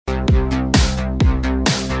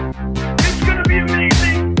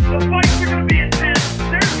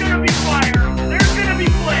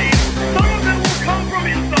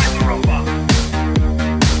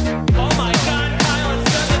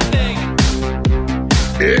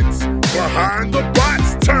It's Behind the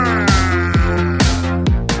Bots time!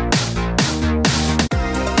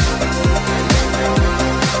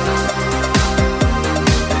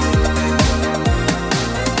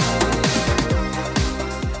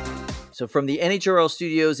 So from the NHRL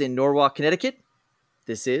studios in Norwalk, Connecticut,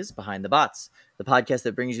 this is Behind the Bots, the podcast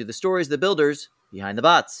that brings you the stories of the builders behind the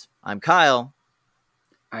bots. I'm Kyle.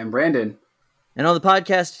 I'm Brandon. And on the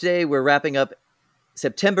podcast today, we're wrapping up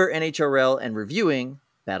September NHRL and reviewing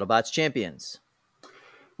BattleBots Champions.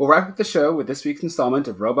 We'll wrap up the show with this week's installment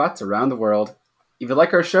of Robots Around the World. If you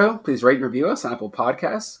like our show, please rate and review us on Apple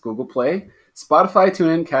Podcasts, Google Play, Spotify,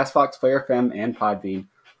 TuneIn, CastBox, Player FM, and Podbean.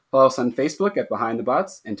 Follow us on Facebook at Behind the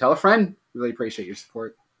Bots, and tell a friend. Really appreciate your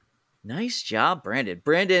support. Nice job, Brandon.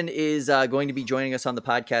 Brandon is going to be joining us on the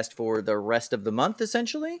podcast for the rest of the month,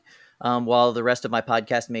 essentially, while the rest of my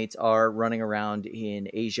podcast mates are running around in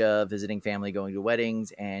Asia, visiting family, going to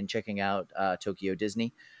weddings, and checking out Tokyo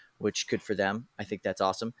Disney, which good for them. I think that's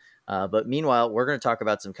awesome. But meanwhile, we're going to talk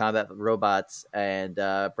about some combat robots, and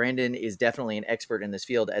Brandon is definitely an expert in this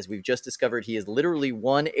field. As we've just discovered, he is literally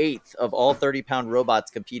 1/8 of all 30-pound robots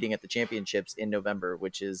competing at the championships in November,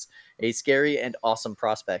 which is a scary and awesome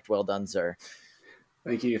prospect. Well done, sir.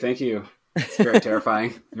 Thank you. It's very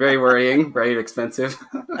terrifying, very worrying, very expensive.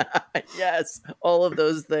 Yes, all of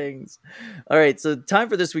those things. All right, so time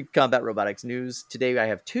for this week's Combat Robotics news. Today I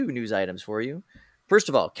have 2 news items for you. First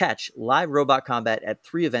of all, catch live robot combat at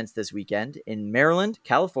 3 events this weekend in Maryland,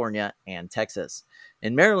 California, and Texas.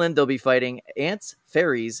 In Maryland, they'll be fighting ants,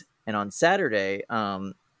 fairies, and on Saturday,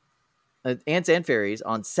 ants and fairies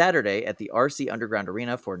on Saturday at the RC Underground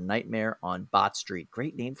Arena for Nightmare on Bot Street.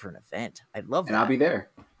 Great name for an event. I love that. And I'll be there.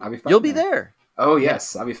 You'll be there. Oh,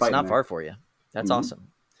 yes. I'll be fighting. It's not far for you. That's awesome.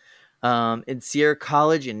 In Sierra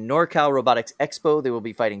College in NorCal Robotics Expo, they will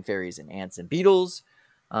be fighting fairies and ants and beetles.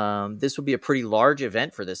 This will be a pretty large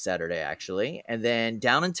event for this Saturday, actually. And then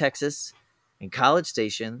down in Texas, in College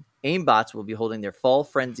Station, AimBots will be holding their Fall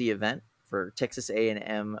Frenzy event for Texas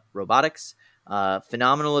A&M Robotics.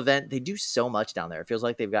 Phenomenal event. They do so much down there. It feels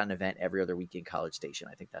like they've got an event every other week in College Station.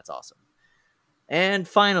 I think that's awesome. And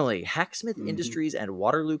finally, Hacksmith Industries and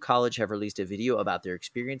Waterloo College have released a video about their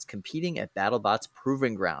experience competing at BattleBots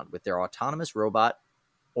Proving Ground with their autonomous robot,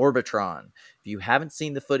 Orbitron. If you haven't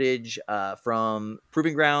seen the footage from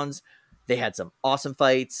Proving Grounds, they had some awesome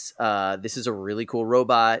fights. This is a really cool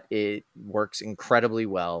robot. It works incredibly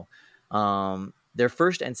well. Their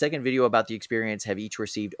first and second video about the experience have each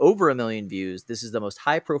received over 1 million views. This is the most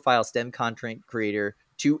high-profile STEM content creator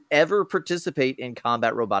to ever participate in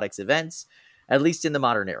combat robotics events, at least in the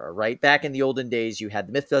modern era, right? Back in the olden days, you had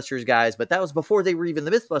the Mythbusters guys, but that was before they were even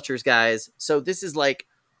the Mythbusters guys. So this is like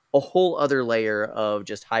a whole other layer of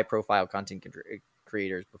just high-profile content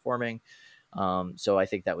creators performing. So I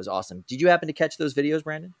think that was awesome. Did you happen to catch those videos,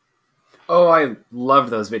 Brandon? Oh, I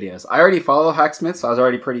loved those videos. I already follow Hacksmith, so I was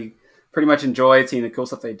already pretty much enjoyed seeing the cool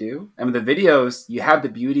stuff they do. And with the videos, you have the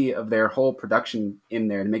beauty of their whole production in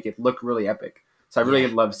there to make it look really epic. So I really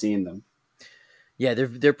love seeing them. Yeah,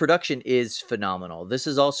 their production is phenomenal. This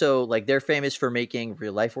is also, like, they're famous for making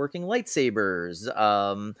real-life working lightsabers,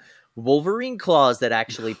 Wolverine claws that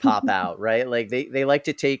actually pop out, right? Like they like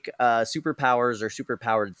to take superpowers or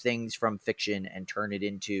superpowered things from fiction and turn it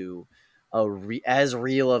into as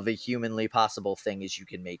real of a humanly possible thing as you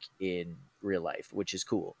can make in real life, which is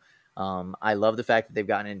cool. I love the fact that they've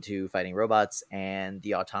gotten into fighting robots, and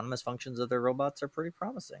the autonomous functions of their robots are pretty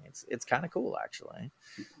promising. It's kind of cool, actually.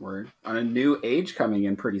 We're on a new age coming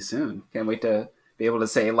in pretty soon. Can't wait to be able to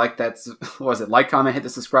say, like, like, comment, hit the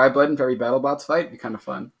subscribe button for every BattleBots fight. It'd be kind of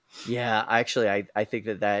fun. Yeah, actually, I think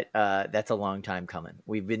that's a long time coming.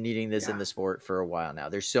 We've been needing this in the sport for a while now.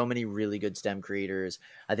 There's so many really good STEM creators.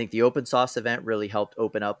 I think the open source event really helped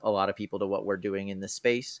open up a lot of people to what we're doing in this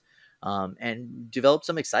space, and develop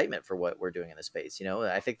some excitement for what we're doing in the space. You know,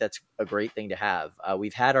 I think that's a great thing to have.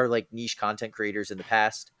 We've had our like niche content creators in the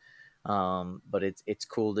past, but it's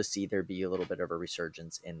cool to see there be a little bit of a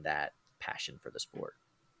resurgence in that passion for the sport.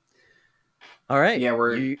 All right. Yeah,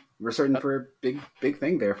 we're certain for a big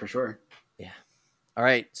thing there for sure. Yeah. All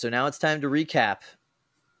right. So now it's time to recap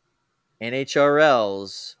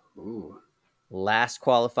NHRL's last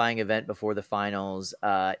qualifying event before the finals.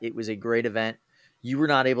 It was a great event. You were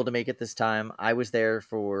not able to make it this time. I was there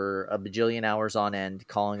for a bajillion hours on end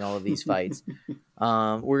calling all of these fights.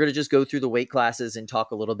 We're going to just go through the weight classes and talk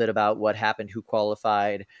a little bit about what happened, who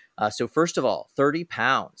qualified. So first of all, 30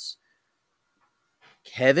 pounds.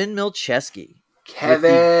 Kevin Milcheski.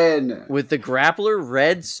 With the grappler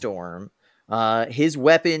Red Storm His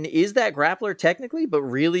weapon is that grappler technically, but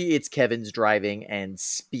really it's Kevin's driving and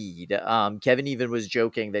speed. Kevin even was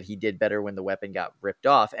joking that he did better when the weapon got ripped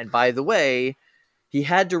off. And by the way, he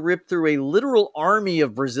had to rip through a literal army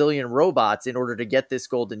of Brazilian robots in order to get this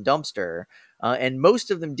golden dumpster. And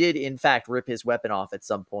most of them did, in fact, rip his weapon off at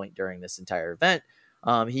some point during this entire event.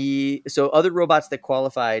 So other robots that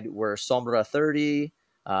qualified were Sombra 30,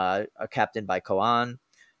 captained by Koan,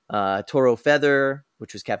 Toro Feather,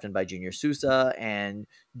 which was captained by Junior Sousa, and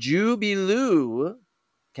Jubilu,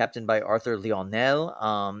 captained by Arthur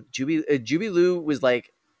Lionel. Jubilu was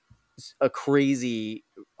like a crazy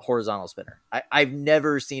horizontal spinner. I've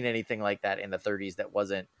never seen anything like that in the 30s that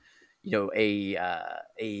wasn't, a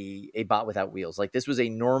bot without wheels. Like this was a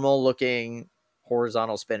normal looking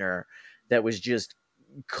horizontal spinner that was just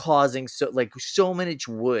causing so much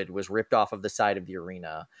wood was ripped off of the side of the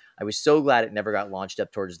arena. I was so glad it never got launched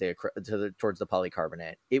up towards the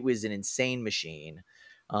polycarbonate. It was an insane machine.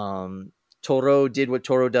 Toro did what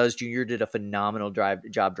Toro does. Junior did a phenomenal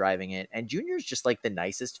job driving it. And Junior's just like the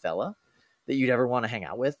nicest fella that you'd ever want to hang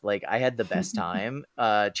out with. Like I had the best time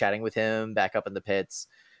chatting with him back up in the pits.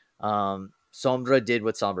 Sombra did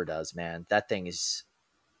what Sombra does, man. That thing is,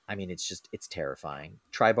 it's terrifying.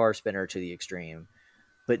 Tri-bar spinner to the extreme.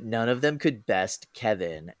 But none of them could best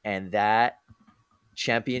Kevin. And that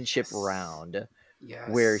championship round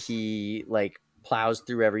where he like plows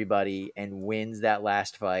through everybody and wins that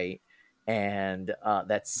last fight. And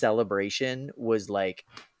that celebration was like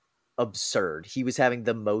absurd. He was having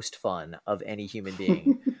the most fun of any human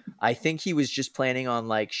being. I think he was just planning on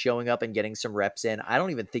like showing up and getting some reps in. I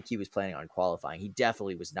don't even think he was planning on qualifying. He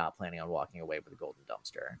definitely was not planning on walking away with a golden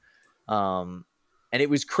dumpster. And it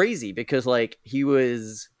was crazy because like he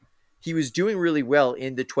was doing really well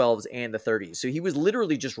in the 12s and the 30s. So he was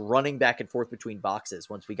literally just running back and forth between boxes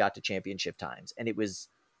once we got to championship times. And it was,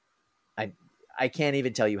 I can't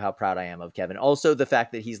even tell you how proud I am of Kevin. Also, the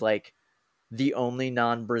fact that he's like the only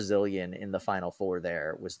non-Brazilian in the final four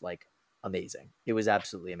there was like amazing. It was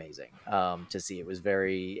absolutely amazing to see. It was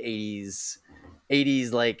very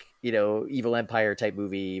 80s, like, Evil Empire type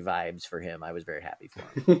movie vibes for him. I was very happy for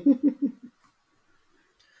him.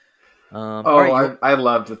 I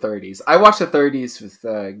loved the 30s. I watched the 30s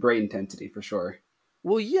with great intensity for sure.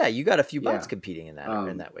 Well, yeah, you got a few bots competing in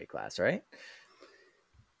that weight class, right?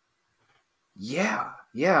 Yeah.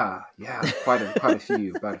 Quite a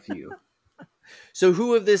few, about a few. So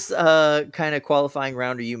who of this kind of qualifying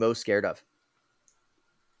round are you most scared of?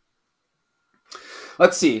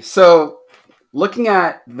 Let's see. So looking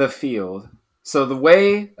at the field, the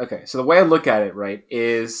way I look at it, right,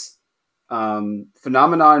 is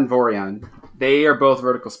Phenomenon and Vorion, they are both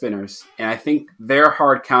vertical spinners, and I think their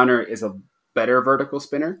hard counter is a better vertical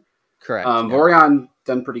spinner. Correct. Vorion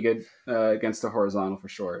done pretty good against the horizontal for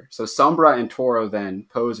sure. So Sombra and Toro then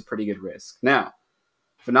pose a pretty good risk. Now,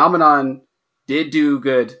 Phenomenon did do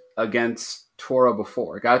good against Toro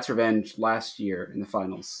before. Got its revenge last year in the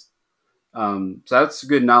finals. So that's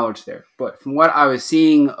good knowledge there. But from what I was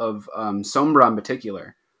seeing of Sombra in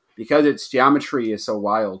particular, because its geometry is so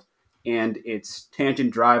wild and its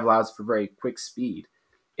tangent drive allows for very quick speed,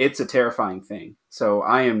 it's a terrifying thing. So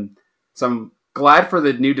I'm glad for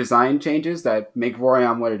the new design changes that make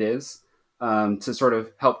Vorion what it is, to sort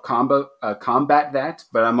of help combat that.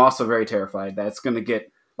 But I'm also very terrified that it's going to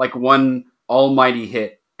get like one almighty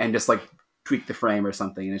hit and just like tweak the frame or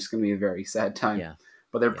something, and it's going to be a very sad time. Yeah.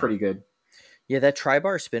 But they're pretty good. Yeah, that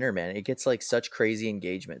tri-bar spinner, man, it gets like such crazy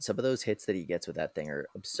engagement. Some of those hits that he gets with that thing are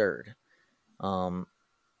absurd.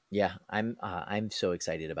 Yeah, I'm so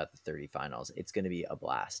excited about the 30 finals. It's going to be a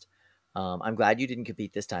blast. I'm glad you didn't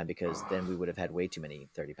compete this time because then we would have had way too many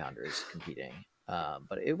 30-pounders competing.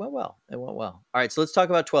 But it went well. All right, so let's talk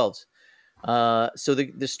about 12s. So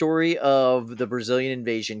the story of the Brazilian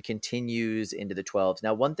invasion continues into the 12s.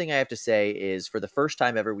 Now, one thing I have to say is for the first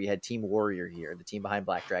time ever, we had Team Warrior here, the team behind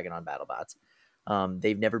Black Dragon on BattleBots.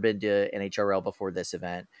 They've never been to NHRL before this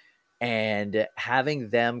event. And having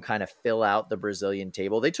them kind of fill out the Brazilian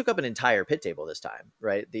table, they took up an entire pit table this time,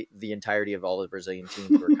 right? The entirety of all the Brazilian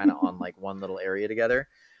teams were kind of on like one little area together.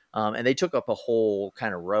 And they took up a whole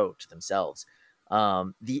kind of row to themselves.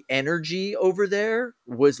 The energy over there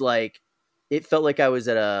was like, it felt like I was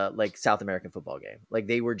at a like South American football game. Like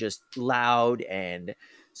they were just loud and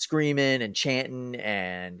screaming and chanting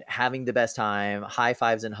and having the best time, high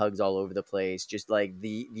fives and hugs all over the place. Just like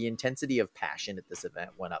the intensity of passion at this event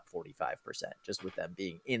went up 45% just with them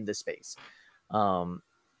being in the space,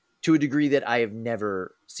 to a degree that I have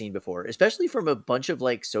never seen before, especially from a bunch of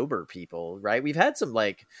like sober people, right? We've had some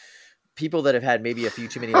like people that have had maybe a few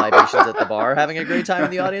too many libations at the bar having a great time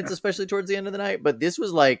in the audience, especially towards the end of the night. But this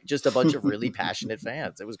was like just a bunch of really passionate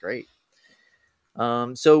fans. It was great.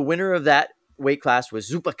 So winner of that weight class was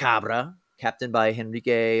Zupacabra, captained by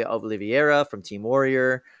Henrique Oliveira from Team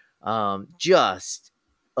Warrior. Just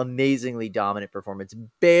amazingly dominant performance.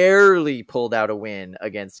 Barely pulled out a win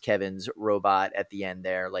against Kevin's robot at the end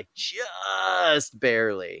there, like just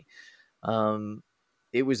barely.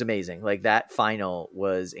 It was amazing. Like that final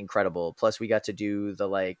was incredible. Plus we got to do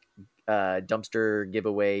the dumpster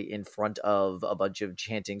giveaway in front of a bunch of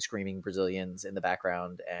chanting, screaming Brazilians in the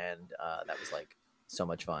background. And that was like so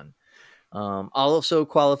much fun. Also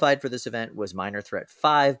qualified for this event was Minor Threat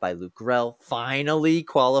 5 by Luke Grell. Finally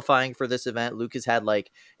qualifying for this event. Luke has had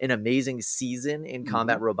like an amazing season in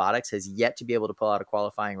combat robotics, has yet to be able to pull out a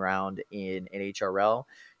qualifying round in NHRL.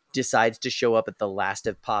 Decides to show up at the last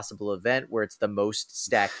of possible event where it's the most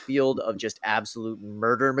stacked field of just absolute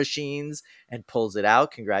murder machines and pulls it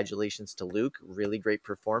out. Congratulations to Luke. Really great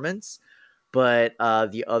performance. But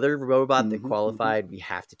the other robot that qualified, we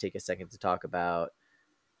have to take a second to talk about.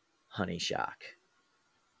 Honey Shock.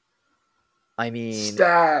 I mean,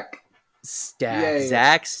 Stack. Yay.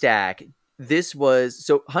 Zach Stack. This was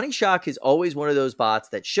so Honey Shock is always one of those bots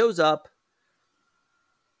that shows up,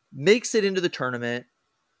 makes it into the tournament,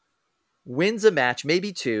 wins a match,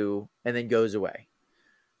 maybe two, and then goes away.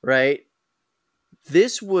 Right?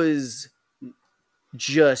 This was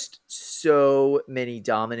just so many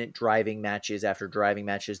dominant driving matches after driving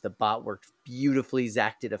matches. The bot worked beautifully.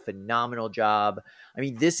 Zach did a phenomenal job. I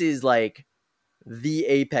mean, this is like the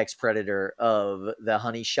apex predator of the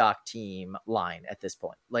Honey Shock team line at this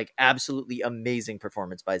point. Like absolutely amazing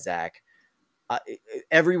performance by Zach.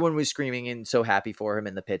 Everyone was screaming and so happy for him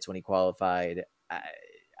in the pits when he qualified.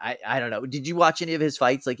 I don't know. Did you watch any of his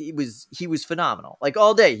fights? Like he was phenomenal. Like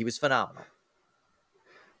all day he was phenomenal.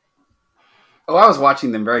 Oh, I was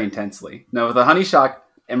watching them very intensely. No, with the Honey Shock,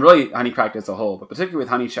 and really Honey Cracked as a whole, but particularly with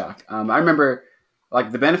Honey Shock, I remember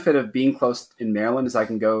like the benefit of being close in Maryland is I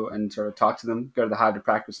can go and sort of talk to them, go to the hive to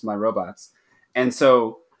practice with my robots. And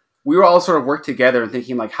so we were all sort of work together and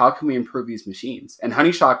thinking like, how can we improve these machines? And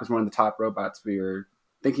Honey Shock was one of the top robots we were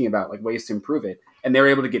thinking about, like ways to improve it. And they were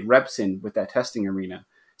able to get reps in with that testing arena.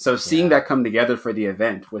 So seeing that come together for the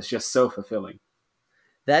event was just so fulfilling.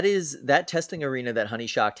 That testing arena that Honey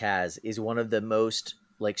Shock has is one of the most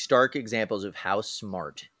like stark examples of how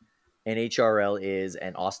smart NHRL is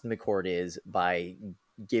and Austin McCord is by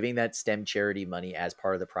giving that STEM charity money as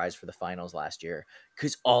part of the prize for the finals last year.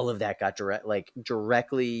 Because all of that got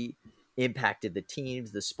directly impacted the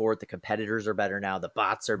teams, the sport. The competitors are better now. The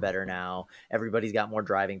bots are better now. Everybody's got more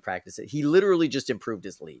driving practice. He literally just improved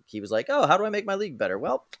his league. He was like, oh, how do I make my league better?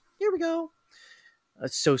 Well, here we go.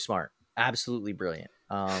 That's so smart. Absolutely brilliant.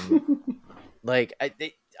 Like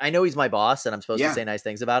I know he's my boss and I'm supposed to say nice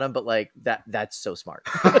things about him, but like that's so smart.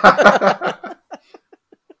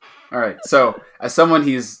 All right. So as someone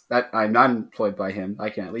I'm not employed by him, I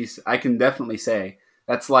can definitely say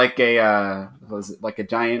that's like a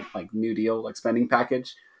giant like New Deal like spending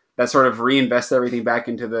package that sort of reinvests everything back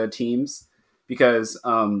into the teams because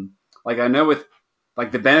like I know with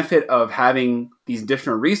like the benefit of having these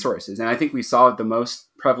different resources, and I think we saw it the most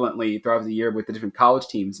prevalently throughout the year with the different college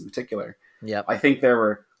teams in particular. Yeah, I think there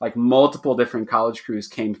were like multiple different college crews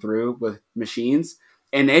came through with machines,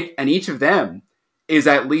 and each of them is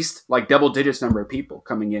at least like double digits number of people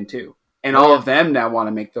coming in too, and all of them now want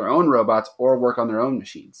to make their own robots or work on their own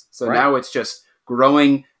machines. So now it's just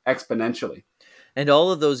growing exponentially. And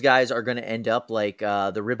all of those guys are going to end up like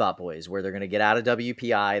the Ribot boys, where they're going to get out of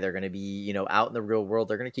WPI. They're going to be, out in the real world.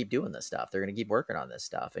 They're going to keep doing this stuff. They're going to keep working on this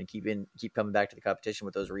stuff and keep coming back to the competition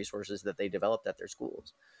with those resources that they developed at their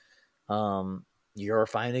schools. You're a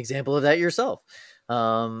fine example of that yourself.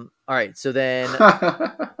 All right. So then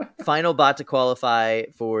final bot to qualify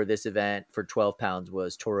for this event for 12 pounds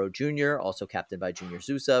was Toro Jr., also captained by Junior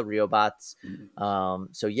Sousa, Rio Bots.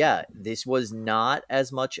 So yeah, this was not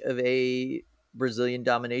as much of a Brazilian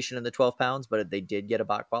domination in the 12 pounds, but they did get a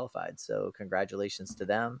bot qualified. So congratulations to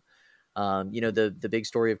them. The big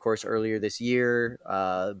story, of course, earlier this year,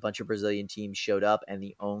 a bunch of Brazilian teams showed up and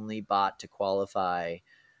the only bot to qualify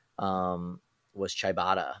was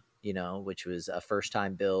Chibata, which was a first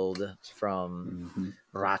time build from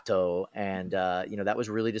Rato. And, that was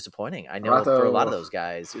really disappointing. I know for a lot of those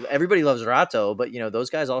guys, everybody loves Rato, but those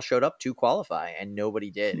guys all showed up to qualify and nobody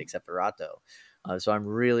did except for Rato. So I'm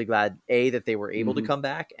really glad, A, that they were able to come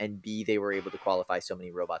back, and B, they were able to qualify so many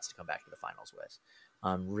robots to come back to the finals with.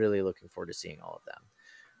 I'm really looking forward to seeing all of them.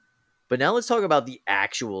 But now let's talk about the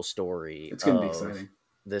actual story. It's going to be exciting.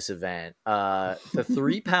 This event. The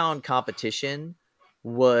 3-pound competition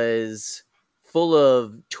was full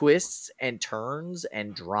of twists and turns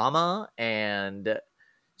and drama and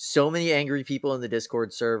so many angry people in the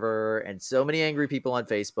Discord server and so many angry people on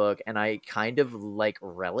Facebook, and I kind of like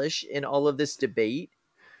relish in all of this debate.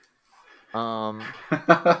 I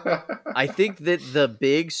think that the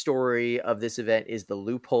big story of this event is the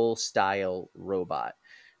loophole style robot.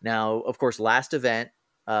 Now, of course, last event,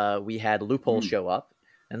 we had Loophole show up,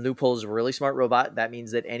 and Loophole is a really smart robot. That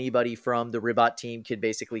means that anybody from the Ribot team could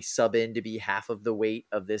basically sub in to be half of the weight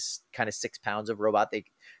of this kind of 6 pounds of robot.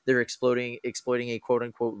 They're exploiting a quote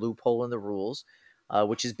unquote loophole in the rules,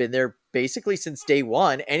 which has been there basically since day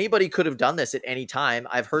one. Anybody could have done this at any time.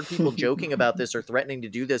 I've heard people joking about this or threatening to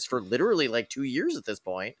do this for literally like 2 years at this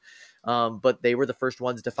point. But they were the first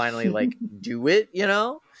ones to finally like do it, you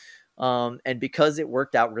know? And because it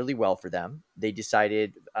worked out really well for them, they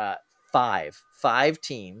decided five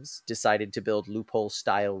teams decided to build loophole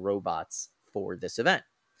style robots for this event,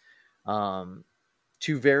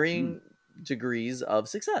 to varying degrees of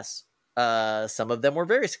success. Some of them were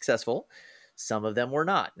very successful. Some of them were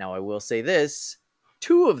not. Now, I will say this,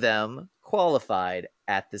 2 of them qualified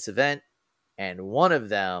at this event, and 1 of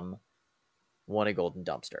them won a golden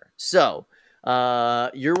dumpster. So,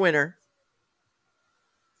 your winner,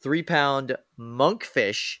 3-pound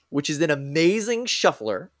monkfish, which is an amazing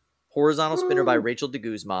shuffler, horizontal spinner by Rachel de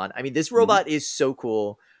Guzman. I mean, this robot is so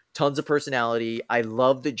cool. Tons of personality. I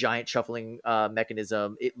love the giant shuffling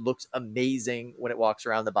mechanism. It looks amazing when it walks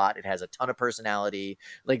around the bot. It has a ton of personality.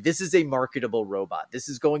 Like, this is a marketable robot. This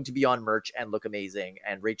is going to be on merch and look amazing.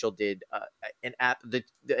 And Rachel did an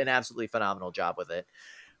absolutely phenomenal job with it.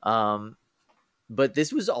 But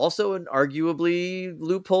this was also an arguably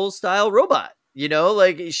loophole style robot. You know,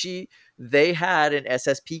 like they had an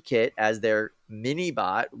SSP kit as their mini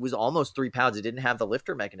bot. It was almost 3 pounds. It didn't have the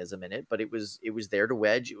lifter mechanism in it, but it was there to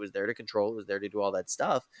wedge. It was there to control. It was there to do all that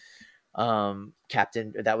stuff.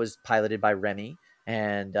 Captain, that was piloted by Remy,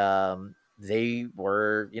 and they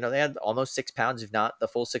were, you know, they had almost 6 pounds, if not the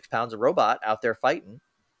full 6 pounds of robot out there fighting.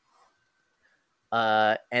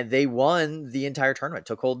 And they won the entire tournament,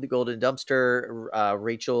 took hold of the golden dumpster.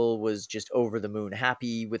 Rachel was just over the moon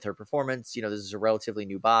happy with her performance. You know, this is a relatively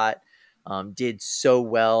new bot. Did so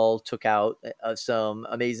well, took out some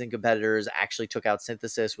amazing competitors, actually took out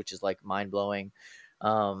Synthesis, which is like mind blowing.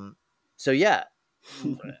 So yeah,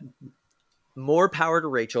 more power to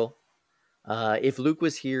Rachel. If Luke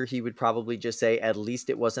was here, he would probably just say, at least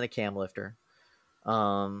it wasn't a cam lifter.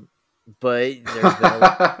 But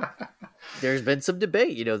there's been some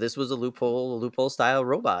debate. You know, this was a loophole style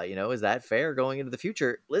robot. You know, is that fair going into the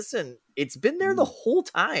future? Listen, it's been there the whole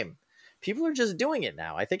time. People are just doing it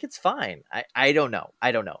now. I think it's fine. I don't know.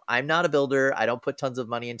 I'm not a builder. I don't put tons of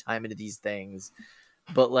money and time into these things.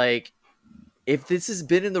 But like, if this has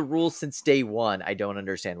been in the rules since day one, I don't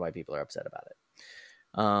understand why people are upset about it.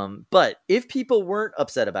 But if people weren't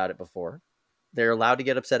upset about it before, they're allowed to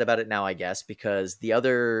get upset about it now, I guess, because the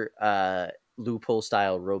other loophole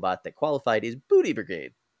style robot that qualified is Booty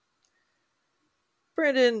Brigade.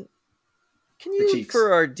 Brandon, can you,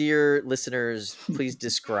 for our dear listeners, please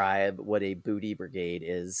describe what a Booty Brigade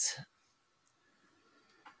is?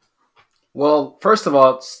 Well, first of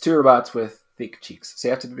all, it's 2 robots with thick cheeks. So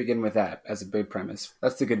you have to begin with that as a big premise.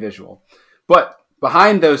 That's the good visual. But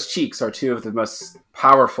behind those cheeks are 2 of the most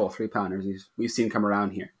powerful 3-pounders we've seen come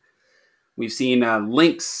around here. We've seen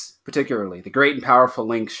Lynx, particularly, the great and powerful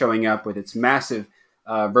Lynx, showing up with its massive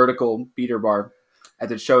vertical beater bar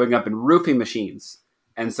as it's showing up in roofing machines.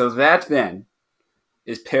 And so that then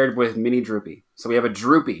is paired with Mini Droopy. So we have a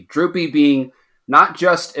Droopy. Droopy being not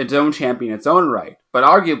just its own champion in its own right, but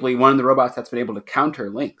arguably one of the robots that's been able to counter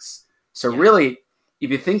Lynx. So really, if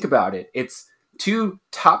you think about it, it's 2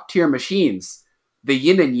 top-tier machines, the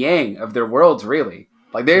yin and yang of their worlds, really.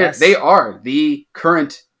 Like they are the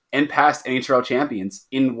current and past NHRL champions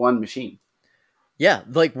in one machine. Yeah,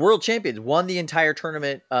 like world champions, won the entire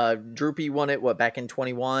tournament. Droopy won it back in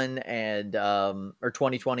 21 and or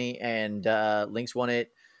 2020, and Lynx won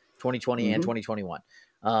it 2020 and 2021.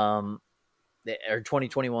 Or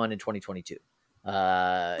 2021 and 2022.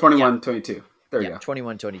 22. There you go.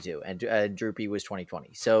 21, 22, and Droopy was 2020.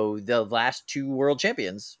 So the last 2 world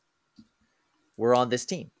champions were on this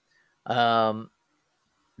team.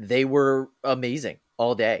 They were amazing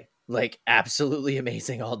all day, like absolutely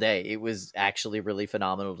amazing all day. It was actually really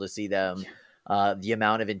phenomenal to see them. The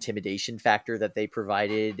amount of intimidation factor that they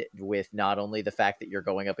provided, with not only the fact that you're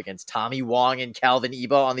going up against Tommy Wong and Calvin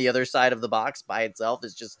Eba on the other side of the box by itself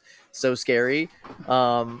is just so scary.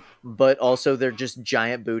 But also they're just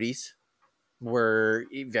giant booties were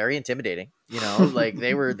very intimidating. Like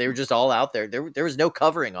they were just all out there. There was no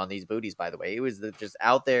covering on these booties, by the way. It was just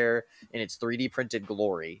out there in its 3D printed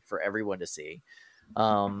glory for everyone to see.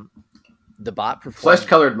 The bot performed flesh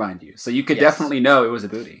colored, mind you, so you could definitely know it was a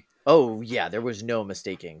booty. Oh yeah, there was no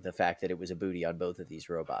mistaking the fact that it was a booty on both of these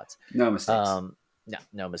robots. No mistakes.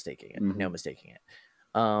 No mistaking it. No mistaking it.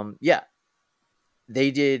 Yeah,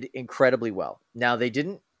 they did incredibly well. Now they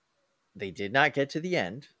did not get to the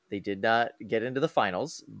end. They did not get into the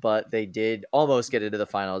finals, but they did almost get into the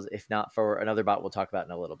finals, if not for another bot we'll talk about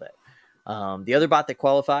in a little bit. The other bot that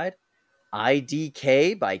qualified,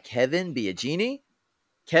 IDK by Kevin Biagini.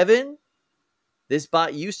 Kevin, this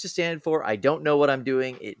bot used to stand for I don't know what I'm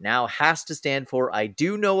doing. It now has to stand for I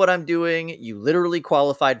do know what I'm doing. You literally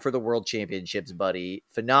qualified for the World Championships, buddy.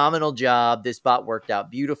 Phenomenal job. This bot worked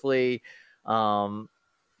out beautifully. The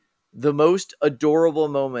most adorable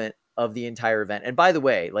moment of the entire event. And by the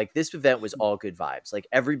way, like this event was all good vibes. Like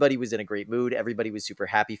everybody was in a great mood. Everybody was super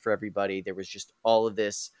happy for everybody. There was just all of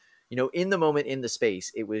this, in the moment, in the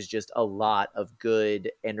space, it was just a lot of good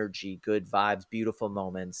energy, good vibes, beautiful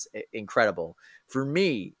moments, incredible. For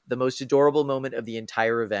me, the most adorable moment of the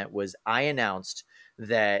entire event was I announced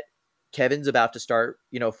that Kevin's about to start,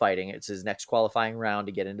 fighting. It's his next qualifying round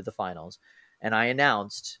to get into the finals. And I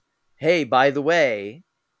announced, hey, by the way,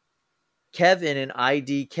 Kevin and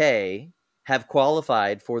IDK have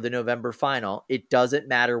qualified for the November final. It doesn't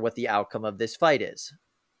matter what the outcome of this fight is.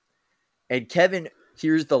 And Kevin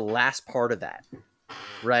hears the last part of that,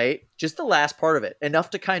 right? Just the last part of it, enough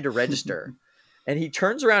to kind of register. And he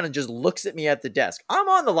turns around and just looks at me at the desk. I'm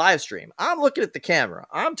on the live stream. I'm looking at the camera.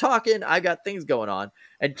 I'm talking. I got things going on.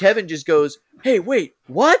 And Kevin just goes, hey, wait,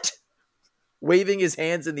 what? Waving his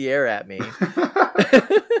hands in the air at me.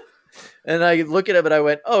 And I look at him and I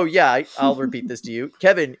went, oh, yeah, I'll repeat this to you.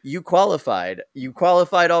 Kevin, you qualified. You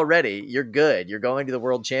qualified already. You're good. You're going to the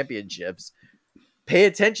World Championships. Pay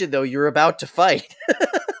attention, though. You're about to fight.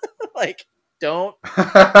 Like, don't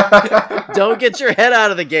get your head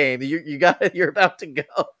out of the game. You're about to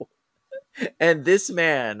go. And this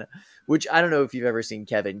man, which I don't know if you've ever seen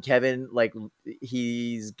Kevin. Kevin, like,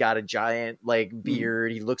 he's got a giant, like,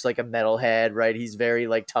 beard. He looks like a metalhead, right? He's very,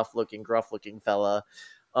 like, tough-looking, gruff-looking fella.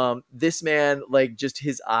 This man, like, just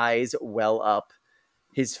his eyes well up.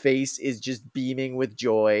 His face is just beaming with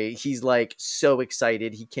joy. He's like so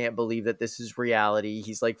excited. He can't believe that this is reality.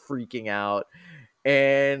 He's like freaking out.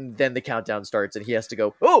 And then the countdown starts and he has to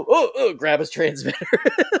go, grab his transmitter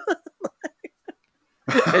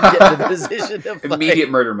and get in the position to fight. Immediate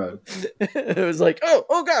murder mode. It was like,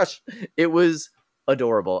 oh gosh. It was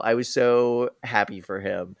adorable. I was so happy for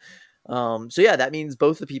him. So yeah, that means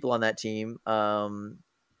both the people on that team,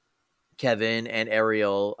 Kevin and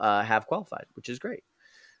Ariel, have qualified, which is great.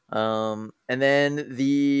 And then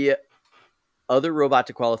the other robot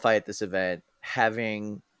to qualify at this event, I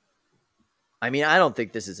don't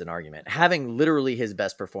think this is an argument, having literally his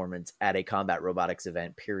best performance at a combat robotics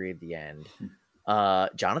event, period, the end.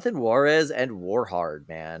 Jonathan Juarez and Warhard,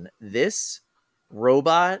 man. This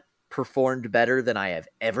robot performed better than I have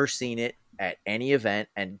ever seen it at any event,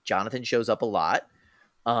 and Jonathan shows up a lot.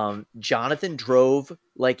 Jonathan drove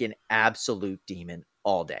like an absolute demon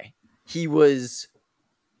all day. He was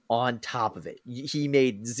on top of it. He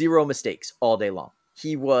made zero mistakes all day long.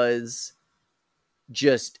 He was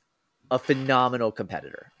just a phenomenal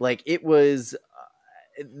competitor. Like, it was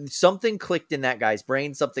something clicked in that guy's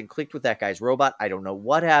brain. Something clicked with that guy's robot. I don't know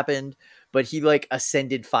what happened, but he like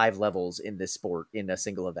ascended 5 levels in this sport in a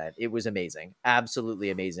single event. It was amazing. Absolutely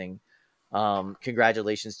amazing.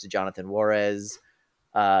 Congratulations to Jonathan Juarez.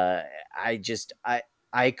 I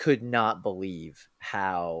could not believe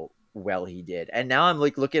how well he did. And now I'm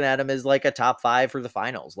like looking at him as like a top 5 for the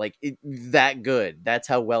finals. Like, that good. That's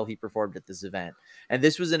how well he performed at this event. And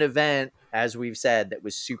this was an event, as we've said, that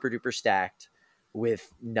was super duper stacked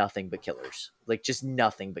with nothing but killers. Like, just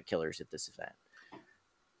nothing but killers at this event.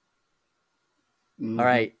 Mm-hmm. All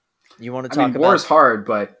right. You want to talk about... War's hard,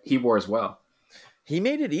 but he wars well. He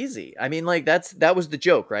made it easy. I mean, like, that was the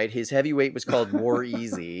joke, right? His heavyweight was called War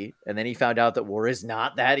Easy, and then he found out that war is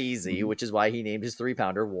not that easy, which is why he named his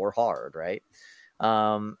 3-pounder War Hard, right?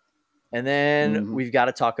 And then we've got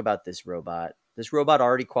to talk about this robot. This robot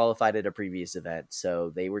already qualified at a previous event,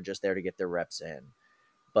 so they were just there to get their reps in.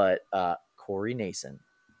 But Corey Nason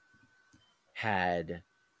had,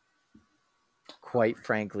 quite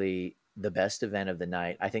frankly, the best event of the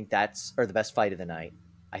night. I think or the best fight of the night.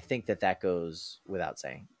 I think that goes without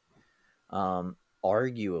saying.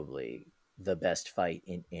 Arguably the best fight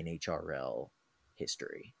in NHRL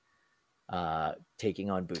history. Taking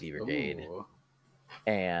on Booty Brigade. Ooh.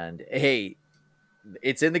 And hey,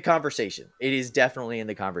 it's in the conversation. It is definitely in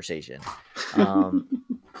the conversation.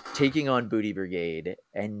 Taking on Booty Brigade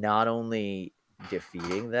and not only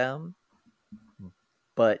defeating them,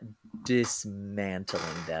 but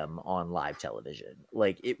dismantling them on live television.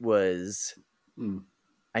 Like, it was,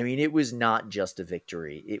 I mean, it was not just a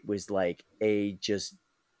victory. It was like a just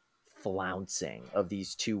flouncing of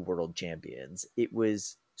these two world champions. It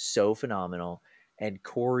was so phenomenal. And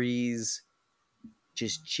Corey's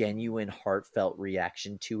just genuine, heartfelt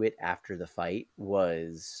reaction to it after the fight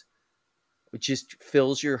was, it just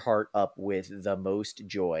fills your heart up with the most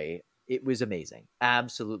joy. It was amazing.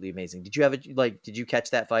 Absolutely amazing. Did you have did you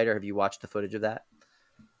catch that fight, or have you watched the footage of that?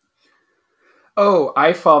 Oh,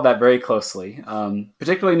 I followed that very closely,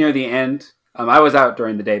 particularly near the end. I was out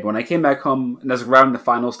during the day, but when I came back home, and this was around the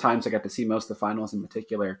finals time, so I got to see most of the finals in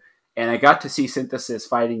particular, and I got to see Synthesis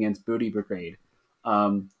fighting against Booty Brigade.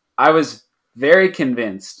 I was very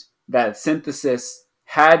convinced that Synthesis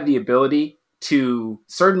had the ability to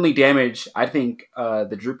certainly damage, I think,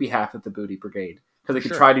 the droopy half of the Booty Brigade, because they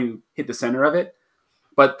could try to hit the center of it.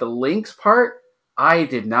 But the Lynx part, I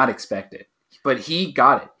did not expect it. But he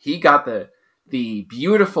got it. He got the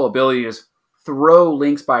beautiful ability to just throw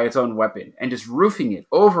Lynx by its own weapon and just roofing it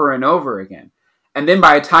over and over again. And then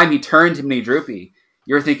by the time he turned to Mini Droopy,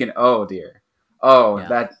 you're thinking, oh dear. Oh,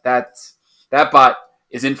 yeah. that bot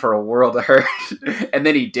is in for a world of hurt. And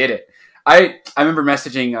then he did it. I remember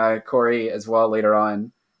messaging Corey as well later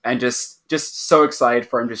on, and just so excited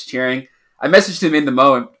for him, just cheering. I messaged him in the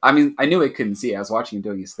moment. I mean, I knew I couldn't see it. I was watching him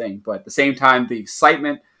doing his thing. But at the same time, the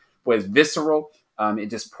excitement was visceral.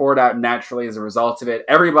 It just poured out naturally as a result of it.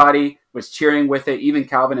 Everybody was cheering with it, even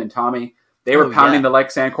Calvin and Tommy. They were pounding the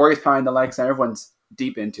Lexan. Corey's pounding the Lexan. Everyone's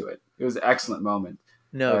deep into it. It was an excellent moment.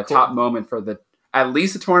 Top moment for at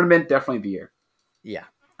least the tournament, definitely the year. Yeah.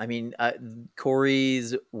 I mean,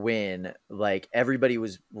 Corey's win, like, everybody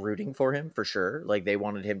was rooting for him for sure. Like, they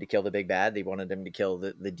wanted him to kill the big bad. They wanted him to kill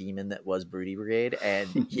the demon that was Booty Brigade.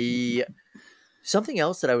 And something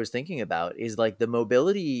else that I was thinking about is, like, the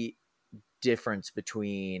mobility difference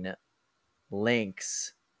between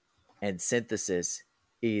Lynx and Synthesis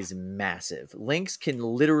is massive. Lynx can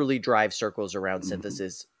literally drive circles around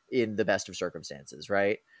Synthesis in the best of circumstances,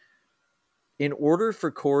 right? In order for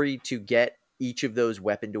Corey to get each of those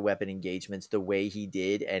weapon-to-weapon engagements the way he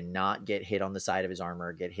did and not get hit on the side of his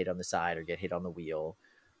armor, get hit on the side, or get hit on the wheel,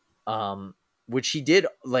 which he did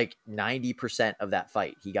like 90% of that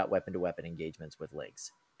fight. He got weapon-to-weapon engagements with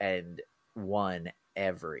Lynx and won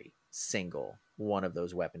every single one of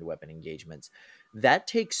those weapon-to-weapon engagements. That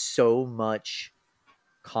takes so much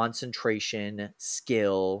concentration,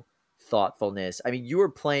 skill, thoughtfulness. I mean, you were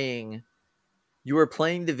playing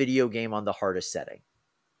the video game on the hardest setting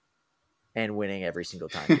and winning every single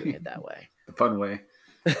time doing it that way. The fun way.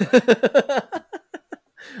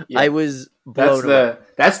 I was blown away.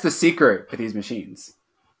 That's the secret with these machines.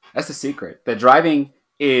 That's the secret. The driving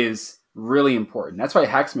is really important. That's why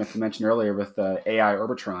Hacksmith mentioned earlier with the AI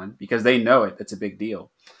Orbitron, because they know it. That's a big deal.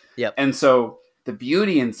 Yep. And so the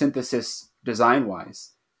beauty in Synthesis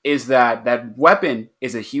design-wise is that weapon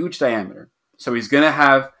is a huge diameter. So he's going to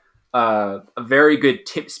have a very good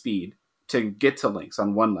tip speed to get to Lynx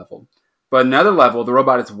on one level. But another level, the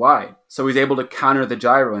robot is wide. So he's able to counter the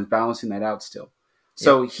gyro and balancing that out still.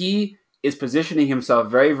 So he is positioning himself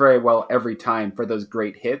very, very well every time for those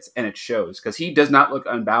great hits. And it shows because he does not look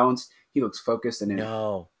unbalanced. He looks focused and in.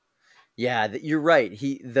 No. Yeah, you're right.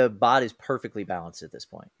 The bot is perfectly balanced at this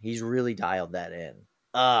point. He's really dialed that in.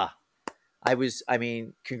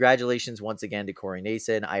 Congratulations once again to Corey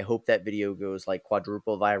Nason. I hope that video goes like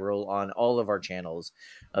quadruple viral on all of our channels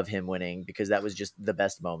of him winning, because that was just the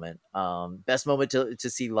best moment. Best moment to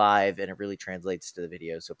see live, and it really translates to the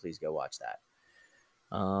video. So please go watch that.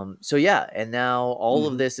 And now all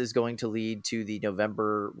of this is going to lead to the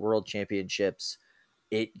November World Championships.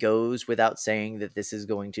 It goes without saying that this is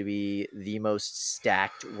going to be the most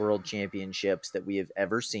stacked World Championships that we have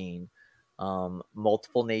ever seen.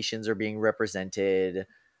 Multiple nations are being represented.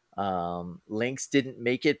 Lynx didn't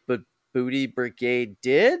make it, but Booty Brigade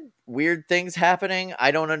did. Weird things happening.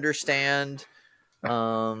 I don't understand.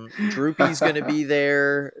 Droopy's going to be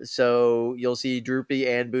there, so you'll see Droopy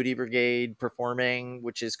and Booty Brigade performing,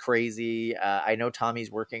 which is crazy. I know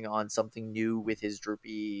Tommy's working on something new with his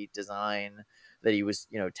Droopy design that he was,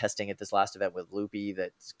 testing at this last event with Loopy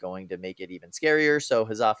that's going to make it even scarier. So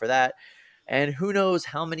huzzah for that. And who knows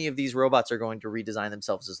how many of these robots are going to redesign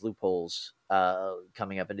themselves as loopholes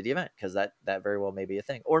coming up into the event, because that very well may be a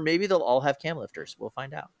thing. Or maybe they'll all have cam lifters. We'll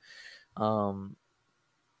find out.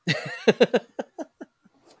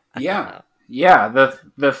 Yeah.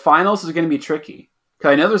 The finals is going to be tricky.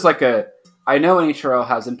 Because I know there's like I know NHRL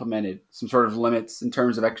has implemented some sort of limits in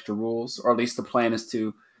terms of extra rules, or at least the plan is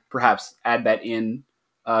to perhaps add that in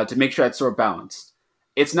to make sure that's sort of balanced.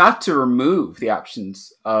 It's not to remove the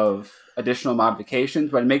options of additional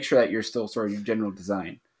modifications, but make sure that you're still sort of your general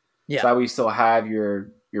design. Yeah. So that way you still have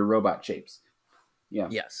your robot shapes. Yeah.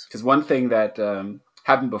 Yes. Because one thing that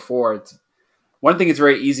happened before, one thing it's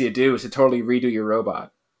very easy to do is to totally redo your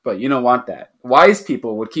robot, but you don't want that. Wise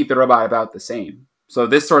people would keep the robot about the same. So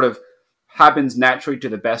this sort of happens naturally to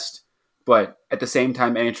the best, but at the same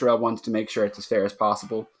time, NHRL wants to make sure it's as fair as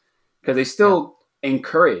possible because they still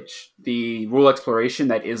encourage the rule exploration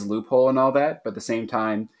that is loophole and all that, but at the same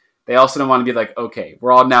time, they also don't want to be like, okay,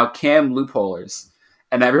 we're all now cam loopholers,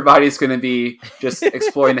 and everybody's going to be just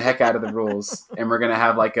exploring the heck out of the rules, and we're going to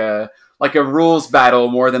have like a rules battle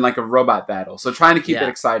more than like a robot battle. So trying to keep it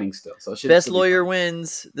exciting still. So it should best lawyer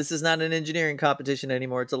wins. This is not an engineering competition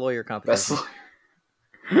anymore. It's a lawyer competition.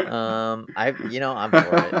 I'm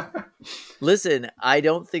for it. Listen, I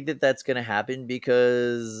don't think that that's going to happen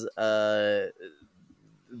because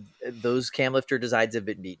those cam lifter designs have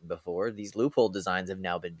been beaten before. These loophole designs have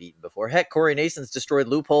now been beaten before. Heck, Corey Nason's destroyed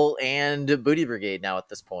loophole and Booty Brigade now at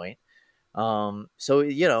this point. So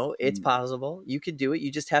it's possible you could do it.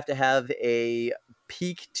 You just have to have a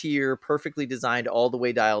peak tier, perfectly designed, all the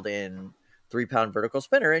way dialed in 3-pound vertical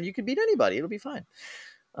spinner, and you can beat anybody. It'll be fine.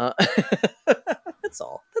 That's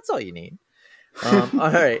all you need. All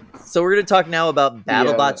right, so we're going to talk now about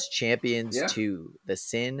BattleBots Champions 2. The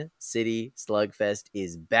Sin City Slugfest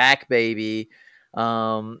is back, baby.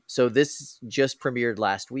 So this just premiered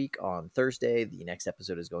last week on Thursday. The next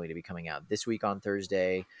episode is going to be coming out this week on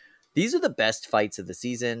Thursday. These are the best fights of the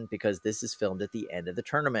season because this is filmed at the end of the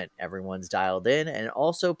tournament. Everyone's dialed in and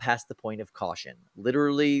also past the point of caution.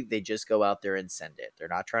 Literally, they just go out there and send it. They're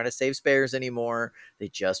not trying to save spares anymore. They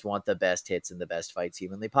just want the best hits and the best fights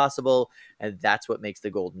humanly possible. And that's what makes the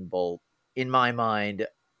Golden Bolt, in my mind,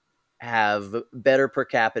 have better per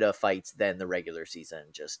capita fights than the regular season,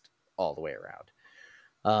 just all the way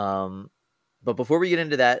around. But before we get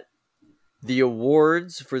into that, the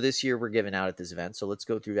awards for this year were given out at this event, so let's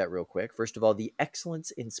go through that real quick. First of all, the Excellence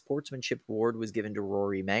in Sportsmanship Award was given to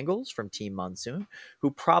Rory Mangles from Team Monsoon, who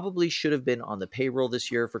probably should have been on the payroll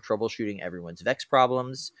this year for troubleshooting everyone's Vex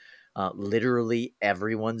problems. Literally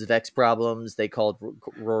everyone's Vex problems. They called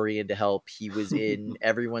Rory in to help. He was in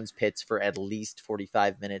everyone's pits for at least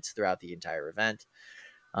 45 minutes throughout the entire event.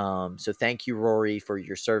 So thank you, Rory, for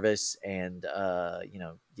your service, and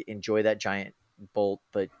enjoy that giant bolt,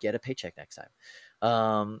 but get a paycheck next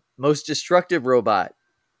time. Most destructive robot,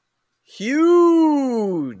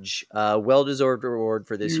 huge, well-deserved reward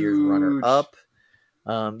for this year's runner-up.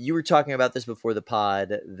 You were talking about this before the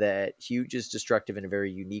pod, that huge is destructive in a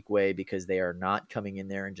very unique way because they are not coming in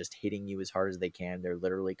there and just hitting you as hard as they can. They're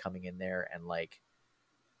literally coming in there and like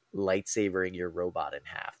lightsabering your robot in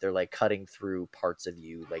half. They're like cutting through parts of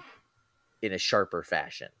you like in a sharper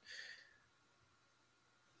fashion.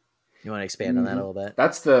 You want to expand on that a little bit?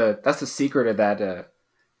 That's the secret of that.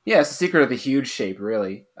 It's the secret of the huge shape,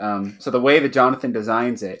 really. So the way that Jonathan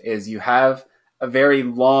designs it is you have a very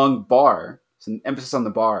long bar, some emphasis on the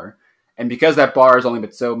bar, and because that bar is only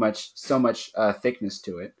but so much thickness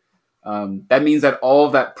to it, that means that all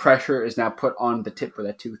of that pressure is now put on the tip where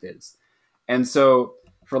that tooth is. And so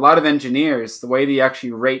for a lot of engineers, the way they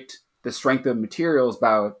actually rate the strength of materials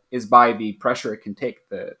is by the pressure it can take,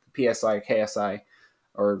 the PSI, KSI,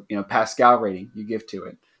 or Pascal rating you give to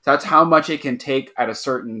it. So that's how much it can take at a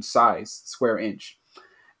certain size, square inch.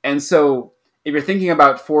 And so if you're thinking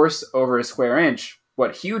about force over a square inch,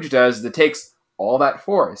 what huge does is it takes all that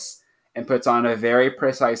force and puts on a very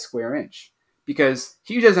precise square inch. Because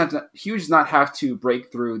huge does not have to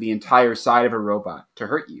break through the entire side of a robot to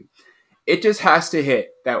hurt you. It just has to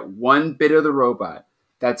hit that one bit of the robot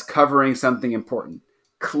that's covering something important.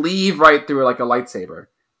 Cleave right through it like a lightsaber,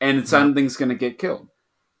 and something's going to get killed.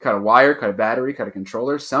 Cut a wire, cut a battery, cut a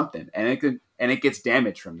controller, something, and it gets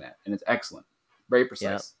damaged from that, and it's excellent, very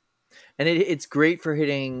precise. Yeah. And it's great for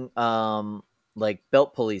hitting like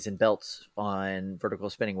belt pulleys and belts on vertical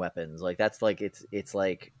spinning weapons. Like that's like it's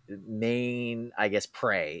like main, I guess,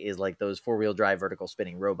 prey is like those 4-wheel drive vertical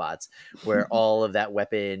spinning robots where all of that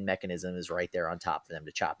weapon mechanism is right there on top for them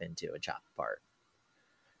to chop into and chop apart.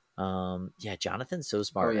 Jonathan's so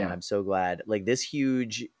smart, and I'm so glad. Like this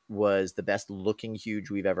huge was the best looking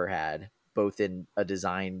huge we've ever had, both in a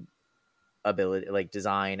design ability, like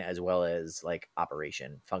design, as well as like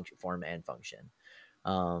operation, function, form, and function.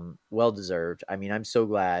 Well deserved. I mean, I'm so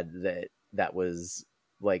glad that was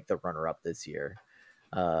like the runner up this year.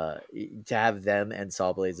 To have them and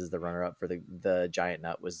Sawblaze as the runner up for the giant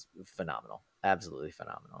nut was phenomenal, absolutely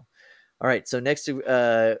phenomenal. All right, so next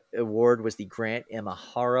award was the Grant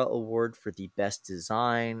Imahara Award for the best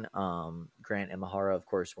design. Grant Imahara, of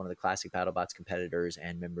course, one of the classic BattleBots competitors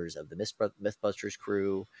and members of the Mythbusters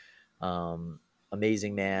crew.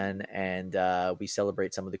 Amazing man, and we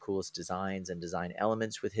celebrate some of the coolest designs and design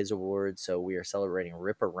elements with his award. So we are celebrating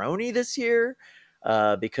Ripperoni this year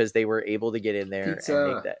because they were able to get in there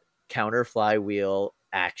and make that counter flywheel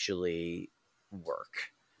actually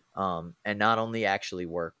work. And not only actually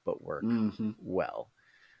work, but work well.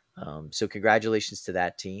 So congratulations to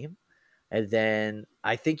that team. And then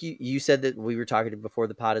I think you said that we were talking before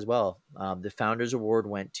the pod as well. The Founders Award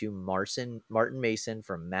went to Martin Mason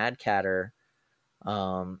from Mad Catter.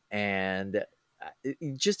 And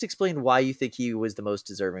just explain why you think he was the most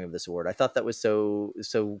deserving of this award. I thought that was so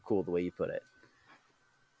cool the way you put it.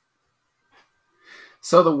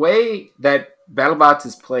 So the way that BattleBots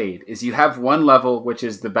is played is you have one level, which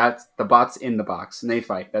is the bots in the box, and they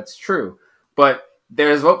fight. That's true. But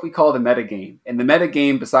there's what we call the metagame. And the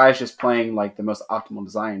metagame, besides just playing like the most optimal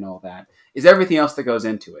design and all that, is everything else that goes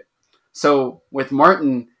into it. So with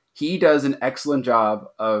Martin, he does an excellent job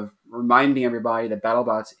of reminding everybody that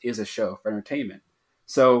BattleBots is a show for entertainment.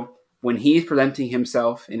 So when he's presenting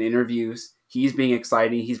himself in interviews, he's being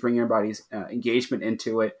exciting. He's bringing everybody's engagement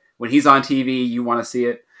into it. When he's on TV, you want to see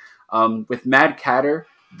it. With Mad Catter,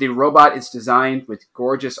 the robot is designed with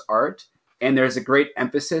gorgeous art, and there's a great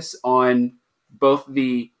emphasis on both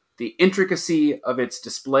the intricacy of its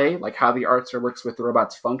display, like how the art works with the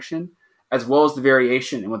robot's function, as well as the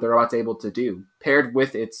variation in what the robot's able to do, paired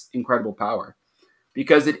with its incredible power.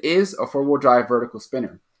 Because it is a four-wheel drive vertical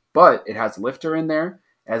spinner, but it has a lifter in there,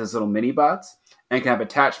 it has its little mini bots, and can have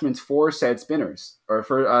attachments for said spinners, or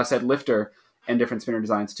for said lifter, and different spinner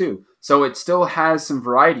designs too. So it still has some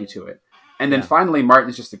variety to it. And then finally, Martin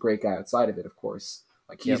is just a great guy outside of it, of course.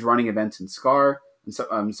 Like he's running events in SCAR and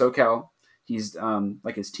SoCal. He's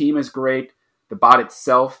like his team is great. The bot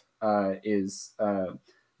itself is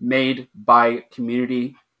made by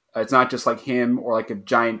community. It's not just like him or like a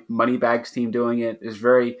giant Moneybags team doing it. There's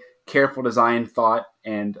very careful design, thought,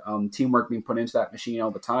 and teamwork being put into that machine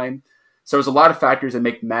all the time. So there's a lot of factors that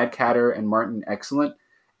make Mad Catter and Martin excellent.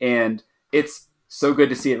 And it's so good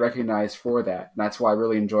to see it recognized for that. And that's why I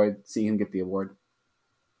really enjoyed seeing him get the award.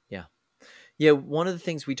 Yeah, one of the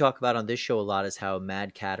things we talk about on this show a lot is how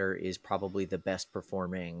Mad Catter is probably the best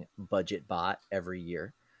performing budget bot every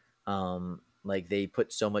year. Like they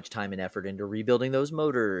put so much time and effort into rebuilding those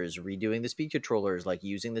motors, redoing the speed controllers, like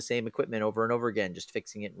using the same equipment over and over again, just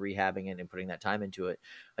fixing it and rehabbing it and putting that time into it.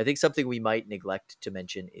 I think something we might neglect to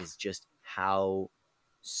mention is just how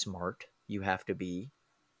smart you have to be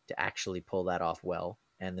to actually pull that off well.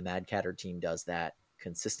 And the Mad Catter team does that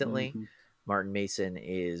consistently. Martin Mason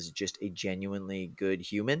is just a genuinely good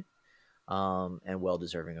human and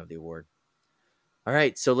well-deserving of the award. All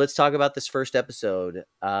right, so let's talk about this first episode.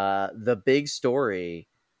 The big story,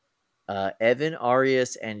 Evan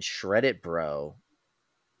Arias and Shred It Bro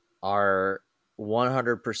are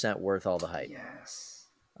 100% worth all the hype. Yes.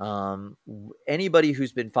 Anybody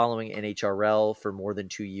who's been following NHRL for more than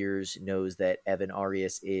 2 years knows that Evan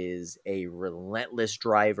Arias is a relentless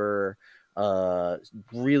driver,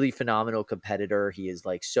 really phenomenal competitor. He is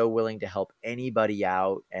like so willing to help anybody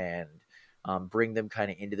out and bring them kind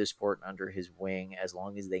of into the sport and under his wing as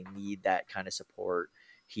long as they need that kind of support.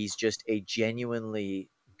 He's just a genuinely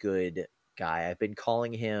good guy. I've been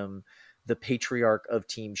calling him the patriarch of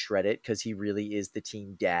Team Shred It because he really is the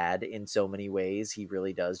team dad in so many ways. He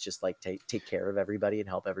really does just like take care of everybody and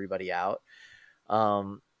help everybody out.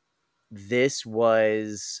 This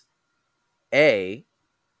was a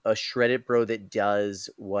Shred It Bro that does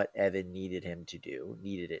what Evan needed it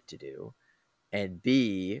to do, and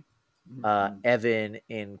B, Evan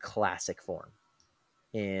in classic form.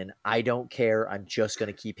 In I don't care, I'm just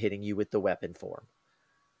going to keep hitting you with the weapon form.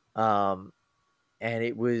 And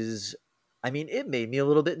it was, I mean, it made me a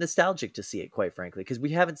little bit nostalgic to see it, quite frankly, because we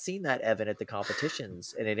haven't seen that Evan at the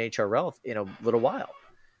competitions in NHRL in a little while.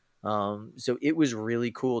 So it was really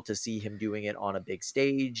cool to see him doing it on a big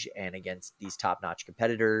stage and against these top-notch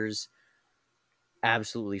competitors.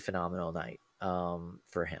 Absolutely phenomenal night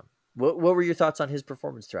for him. What were your thoughts on his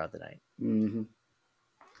performance throughout the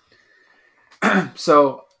night?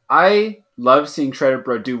 So I love seeing Shred It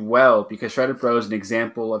Bro do well because Shred It Bro is an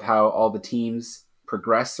example of how all the teams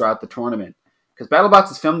progress throughout the tournament. Because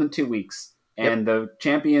BattleBots is filmed in 2 weeks, and the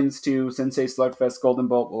champions to Sensei Slugfest, Golden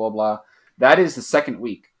Bolt, blah, blah, blah, that is the second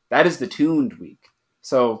week. That is the tuned week.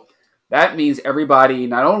 So that means everybody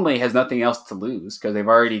not only has nothing else to lose because they've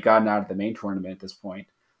already gotten out of the main tournament at this point,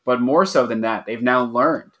 but more so than that, they've now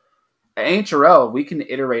learned. At NHRL, we can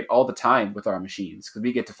iterate all the time with our machines because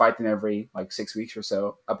we get to fight them every like 6 weeks or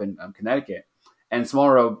so up in Connecticut, and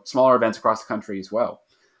smaller events across the country as well.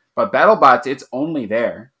 But BattleBots, it's only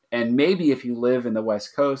there, and maybe if you live in the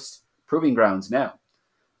West Coast, Proving Grounds now.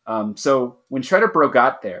 So when Shredder Bro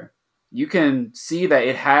got there, you can see that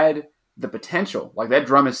it had the potential. Like that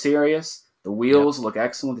drum is serious. The wheels look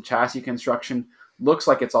excellent. The chassis construction looks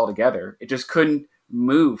like it's all together. It just couldn't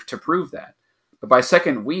move to prove that. But by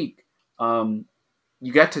second week,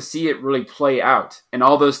 you get to see it really play out. And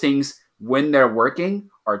all those things, when they're working,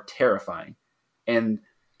 are terrifying. And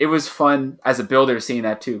it was fun as a builder seeing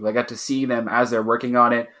that too. I got to see them as they're working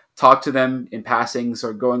on it, talk to them in passing,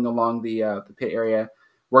 so going along the pit area,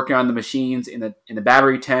 working on the machines in the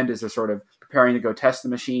battery tent as they're sort of preparing to go test the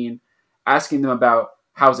machine, asking them about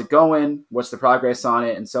how's it going, what's the progress on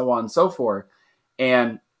it, and so on and so forth.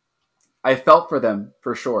 And I felt for them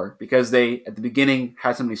for sure because they, at the beginning,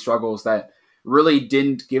 had so many struggles that really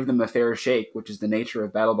didn't give them a fair shake, which is the nature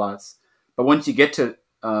of BattleBots. But once you get to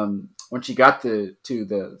once you got to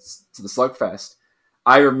the Slugfest,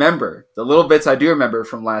 I remember the little bits I do remember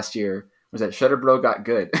from last year was that Shredder Bro got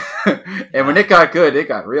good, and when it got good, it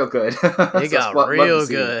got real good. It got real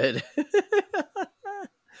good.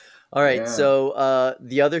 All right, so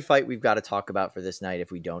the other fight we've got to talk about for this night,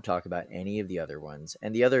 if we don't talk about any of the other ones,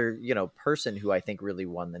 and the other person who I think really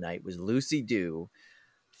won the night was Lucy Dew,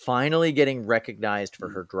 finally getting recognized for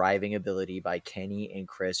her driving ability by Kenny and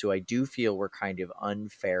Chris, who I do feel were kind of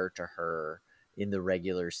unfair to her in the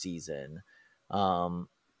regular season.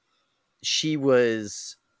 She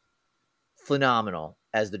was phenomenal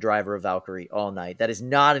as the driver of Valkyrie all night. That is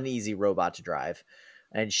not an easy robot to drive.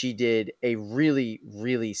 And she did a really,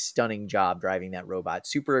 really stunning job driving that robot.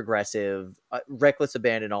 Super aggressive, reckless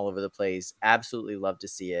abandon all over the place. Absolutely love to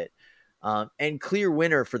see it. And clear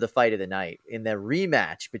winner for the fight of the night in the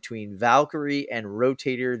rematch between Valkyrie and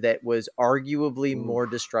Rotator that was arguably more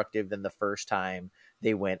destructive than the first time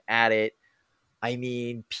they went at it. I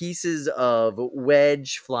mean, pieces of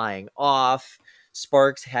wedge flying off,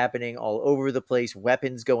 sparks happening all over the place,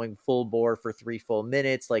 weapons going full bore for 3 full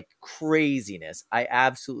minutes, like craziness. I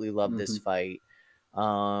absolutely love this fight.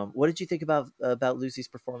 What did you think about Lucy's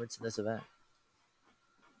performance in this event?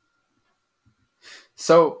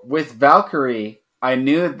 So with Valkyrie, I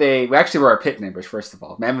knew that we actually were our pit neighbors, first of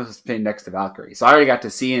all. Mammoth was pitting next to Valkyrie. So I already got to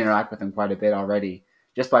see and interact with them quite a bit already,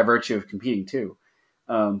 just by virtue of competing too.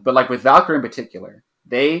 But like with Valkyrie in particular,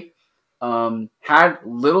 they had a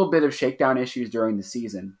little bit of shakedown issues during the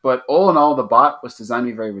season. But all in all, the bot was designed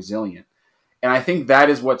to be very resilient. And I think that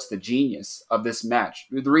is what's the genius of this match.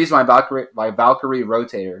 The reason why Valkyrie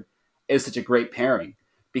Rotator is such a great pairing.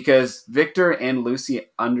 Because Victor and Lucy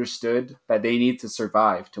understood that they need to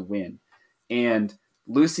survive to win. And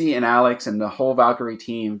Lucy and Alex and the whole Valkyrie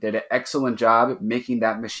team did an excellent job making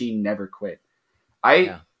that machine never quit.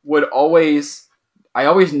 I always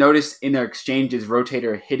noticed in their exchanges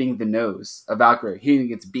Rotator hitting the nose of Valkyrie,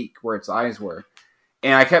 hitting its beak where its eyes were.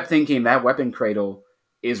 And I kept thinking that weapon cradle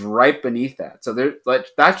is right beneath that. So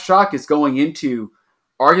that shock is going into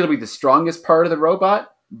arguably the strongest part of the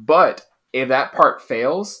robot, but if that part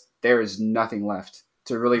fails, there is nothing left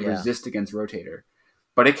to really resist against Rotator.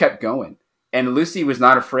 But it kept going. And Lucy was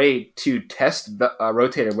not afraid to test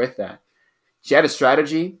Rotator with that. She had a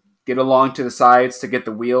strategy, get along to the sides to get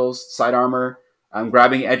the wheels, side armor,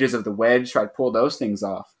 grabbing edges of the wedge, try to pull those things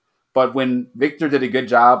off. But when Victor did a good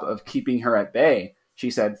job of keeping her at bay, she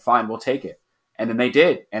said, fine, we'll take it. And then they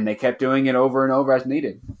did. And they kept doing it over and over as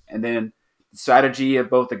needed. And then the strategy of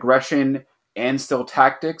both aggression and still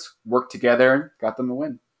tactics worked together, got them the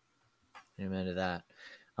win. Amen to that.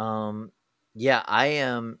 I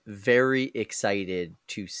am very excited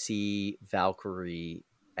to see Valkyrie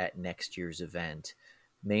at next year's event,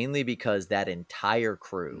 mainly because that entire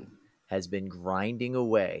crew has been grinding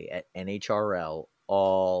away at NHRL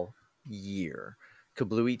all year.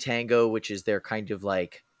 Kablooey Tango, which is their kind of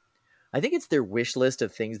like, I think it's their wish list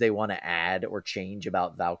of things they want to add or change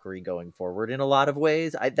about Valkyrie going forward in a lot of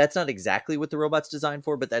ways. That's not exactly what the robot's designed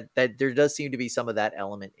for, but that there does seem to be some of that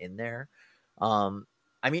element in there.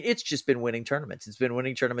 I mean, it's just been winning tournaments. It's been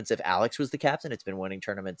winning tournaments if Alex was the captain. It's been winning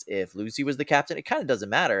tournaments if Lucy was the captain. It kind of doesn't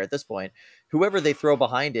matter at this point. Whoever they throw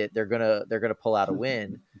behind it, they're gonna pull out a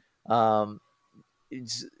win.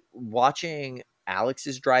 It's watching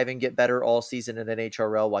Alex's driving get better all season in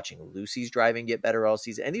NHRL, watching Lucy's driving get better all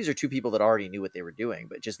season. And these are two people that already knew what they were doing,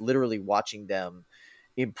 but just literally watching them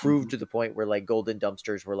improve to the point where like Golden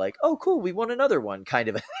Dumpsters were like, oh, cool, we won another one kind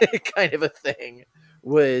of a thing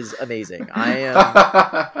was amazing. I am,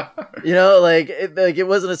 it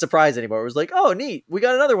wasn't a surprise anymore. It was like, oh, neat. We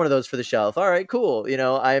got another one of those for the shelf. All right, cool.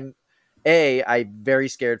 I'm very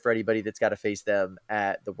scared for anybody that's got to face them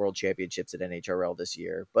at the World Championships at NHRL this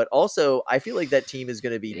year. But also, I feel like that team is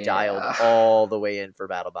going to be dialed Yeah. all the way in for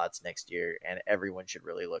BattleBots next year, and everyone should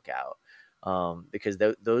really look out because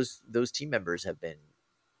those team members have been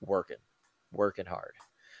working hard.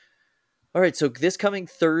 All right, so this coming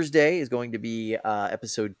Thursday is going to be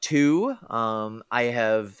episode 2. I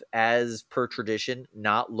have, as per tradition,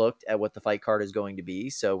 not looked at what the fight card is going to be,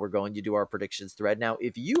 so we're going to do our predictions thread. Now,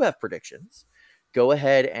 if you have predictions, go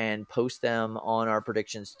ahead and post them on our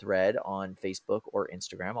predictions thread on Facebook or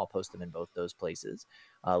Instagram. I'll post them in both those places.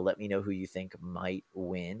 Let me know who you think might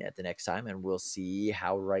win at the next time, and we'll see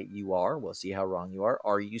how right you are. We'll see how wrong you are.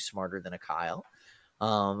 Are you smarter than a Kyle?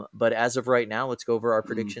 But as of right now, let's go over our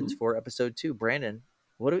predictions for episode 2. Brandon,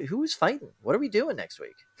 who is fighting? What are we doing next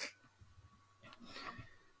week?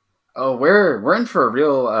 Oh, we're in for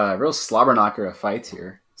a real slobber knocker of fights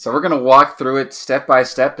here. So we're gonna walk through it step by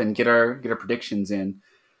step and get our predictions in.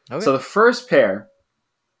 Okay. So the first pair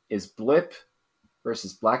is Blip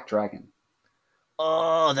versus Black Dragon.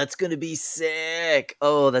 Oh, that's gonna be sick.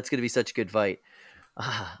 Oh, that's gonna be such a good fight.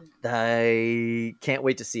 I can't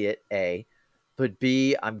wait to see it. A. But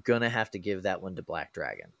B, I'm going to have to give that one to Black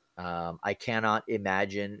Dragon. I cannot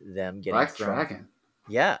imagine them getting Black thrown. Dragon.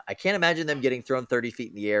 Yeah, I can't imagine them getting thrown 30 feet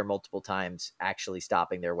in the air multiple times, actually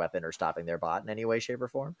stopping their weapon or stopping their bot in any way, shape, or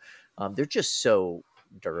form. They're just so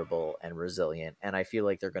durable and resilient, and I feel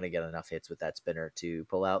like they're going to get enough hits with that spinner to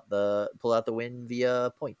pull out the win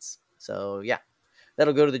via points. So yeah,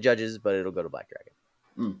 that'll go to the judges, but it'll go to Black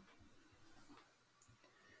Dragon.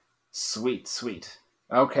 Sweet.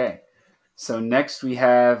 Okay. So next we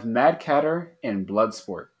have Mad Catter and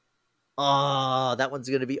Bloodsport. Oh, that one's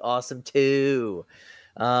going to be awesome too.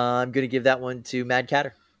 I'm going to give that one to Mad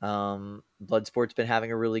Catter. Bloodsport's been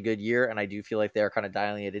having a really good year, and I do feel like they're kind of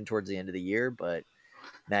dialing it in towards the end of the year, but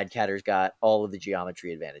Mad Catter's got all of the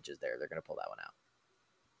geometry advantages there. They're going to pull that one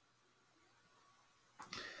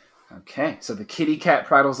out. Okay, so the kitty cat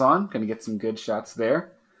prattles on. Going to get some good shots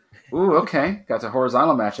there. Ooh, okay. Got the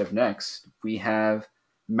horizontal matchup next. We have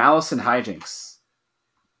Malice and Hijinks.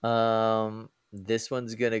 This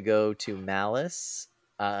one's gonna go to Malice.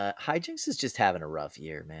 Hijinks is just having a rough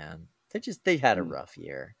year, man. They had a rough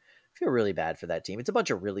year. I feel really bad for that team. It's a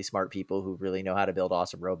bunch of really smart people who really know how to build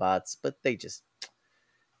awesome robots, but they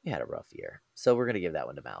had a rough year. So we're gonna give that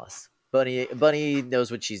one to Malice. Bunny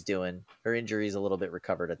knows what she's doing. Her injury is a little bit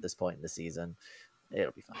recovered at this point in the season.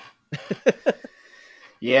 It'll be fine.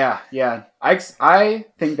 Yeah. I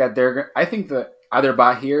think that either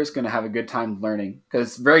bot here is going to have a good time learning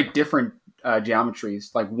because very different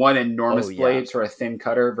geometries. Like one enormous blade, sort of thin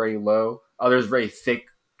cutter, very low. Others very thick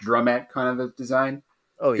drumette kind of a design.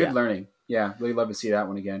 Good learning. Yeah, really love to see that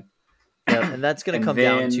one again. Yeah, and that's going to come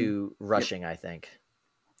down to rushing, I think.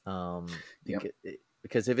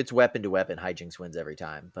 Because if it's weapon to weapon, Hijinks wins every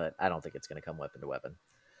time. But I don't think it's going to come weapon to weapon.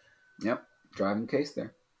 Yep, driving case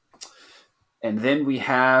there. And then we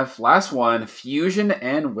have last one, Fusion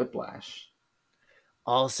and Whiplash.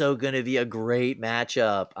 Also going to be a great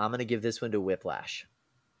matchup. I'm going to give this one to Whiplash.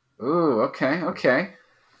 Ooh, okay.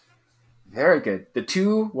 Very good. The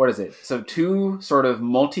two, what is it? So two sort of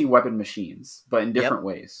multi-weapon machines, but in different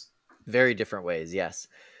ways. Very different ways, yes.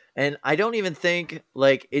 And I don't even think,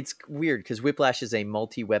 like, it's weird because Whiplash is a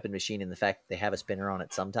multi-weapon machine in the fact that they have a spinner on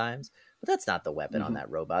it sometimes, but that's not the weapon on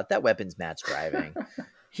that robot. That weapon's Matt's driving.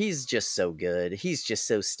 He's just so good. He's just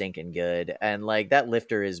so stinking good. And like that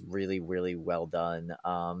lifter is really, really well done.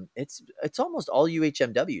 It's almost all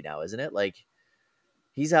UHMW now, isn't it? Like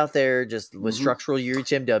he's out there just with structural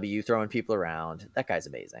UHMW throwing people around. That guy's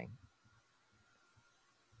amazing.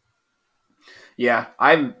 Yeah,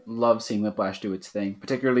 I love seeing Whiplash do its thing,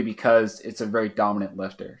 particularly because it's a very dominant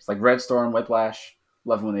lifter. It's like Red Storm, Whiplash.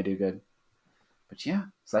 Love when they do good. But yeah,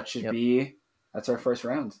 so that should that's our first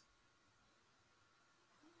round.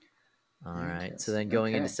 All right. So then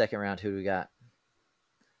going into second round, who do we got?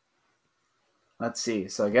 Let's see.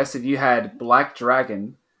 So I guess if you had Black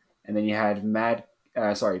Dragon and then you had Bloodsport.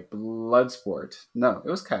 No, it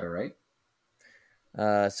was Catter, right?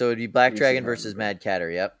 So it'd be Black Dragon versus Mad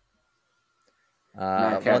Catter. Yep.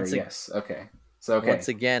 Mad Catter, yes. Okay. So once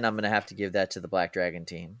again, I'm going to have to give that to the Black Dragon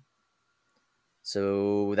team.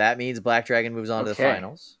 So that means Black Dragon moves on to the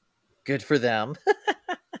finals. Good for them.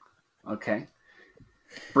 Okay.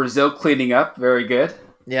 Brazil cleaning up. Very good.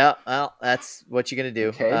 Yeah, well, that's what you're going to do.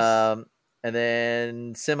 Okay. And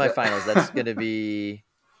then semifinals, that's going to be,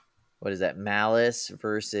 what is that, Malice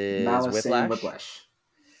versus Whiplash? And Whiplash.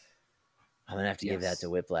 I'm going to have to give that to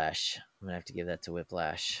Whiplash.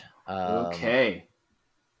 Okay.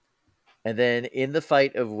 And then in the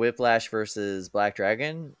fight of Whiplash versus Black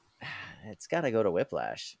Dragon, it's got to go to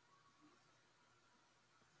Whiplash.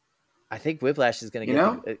 I think Whiplash is going to You get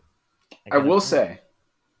know, the. I will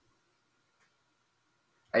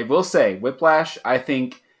say, Whiplash, I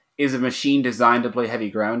think, is a machine designed to play heavy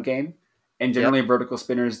ground game, and Yep. generally vertical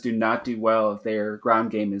spinners do not do well if their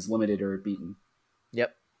ground game is limited or beaten.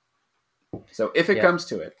 Yep. So if it comes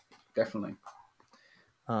to it, definitely.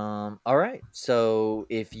 All right. So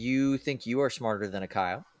if you think you are smarter than a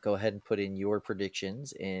Kyle, go ahead and put in your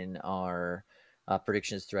predictions in our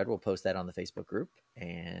predictions thread. We'll post that on the Facebook group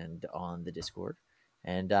and on the Discord.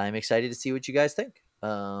 And I'm excited to see what you guys think.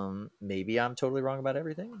 Maybe I'm totally wrong about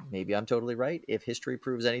everything. Maybe I'm totally right. If history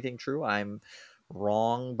proves anything true, I'm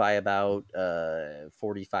wrong by about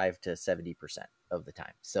 45 to 70% of the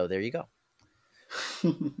time. So there you go.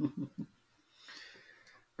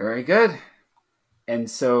 Very good. And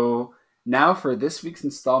so now for this week's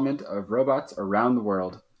installment of Robots Around the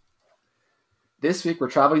World. This week we're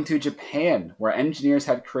traveling to Japan, where engineers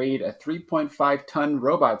have created a 3.5-ton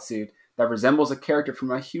robot suit that resembles a character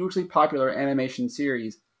from a hugely popular animation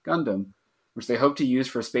series, Gundam, which they hope to use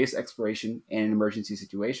for space exploration and in emergency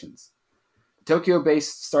situations.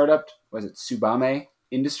 Tokyo-based startup, was it Tsubame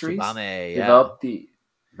Industries? Tsubame, developed the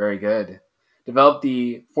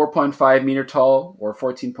 4.5 meter tall, or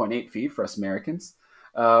 14.8 feet for us Americans,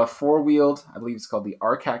 four-wheeled, I believe it's called the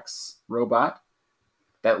Arcax robot,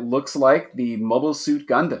 that looks like the Mobile Suit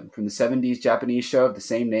Gundam from the 70s Japanese show of the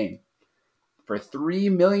same name. For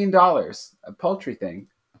 $3 million, a paltry thing,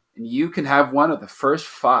 and you can have one of the first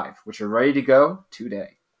 5, which are ready to go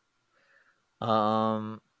today.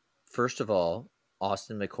 First of all,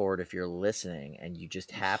 Austin McCord, if you're listening and you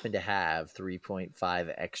just happen to have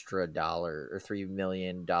 $3.5 extra or $3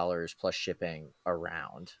 million plus shipping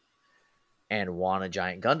around and want a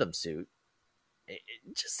giant Gundam suit,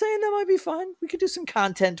 just saying that might be fun. We could do some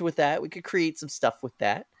content with that. We could create some stuff with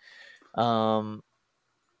that.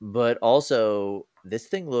 But also, this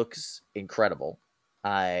thing looks incredible.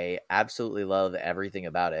 I absolutely love everything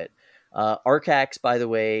about it. Arcax, by the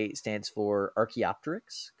way, stands for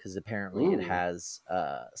Archaeopteryx because apparently it has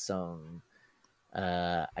some,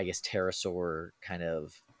 I guess, pterosaur kind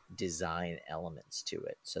of design elements to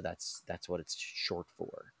it. So that's what it's short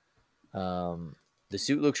for. The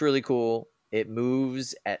suit looks really cool. It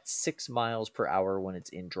moves at 6 miles per hour when it's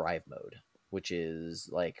in drive mode, which is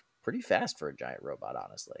like pretty fast for a giant robot,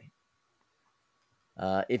 honestly.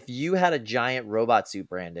 If you had a giant robot suit,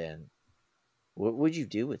 Brandon, what would you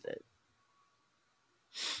do with it?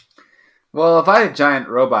 Well, if I had a giant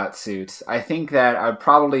robot suit, I think that I'd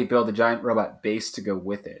probably build a giant robot base to go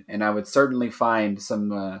with it, and I would certainly find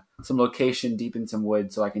some location deep in some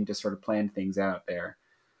wood so I can just sort of plan things out there.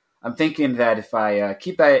 I'm thinking that if I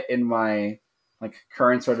keep that in my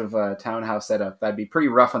current sort of townhouse setup, that'd be pretty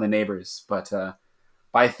rough on the neighbors. But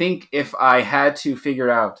I think if I had to figure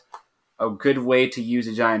out a good way to use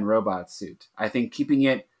a giant robot suit, I think keeping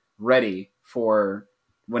it ready for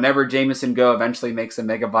whenever Jameson Go eventually makes a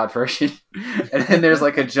Megabot version, and then there's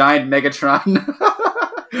like a giant Megatron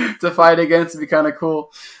to fight against, would be kind of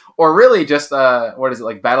cool. Or really just,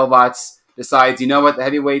 like BattleBots decides, you know what, the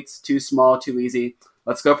heavyweight's too small, too easy.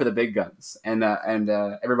 Let's go for the big guns. And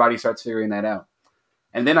everybody starts figuring that out.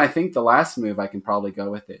 And then I think the last move I can probably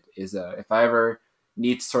go with it is if I ever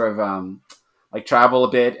need to sort of travel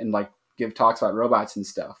a bit and give talks about robots and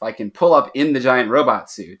stuff, I can pull up in the giant robot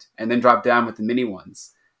suit and then drop down with the mini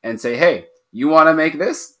ones and say, hey, you want to make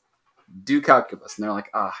this? Do calculus. And they're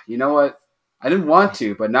like, you know what? I didn't want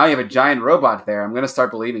to, but now you have a giant robot there. I'm going to start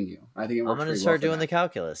believing you. I think it works. I'm going to start doing the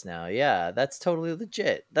calculus now. Yeah, that's totally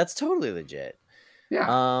legit.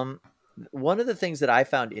 Yeah. One of the things that I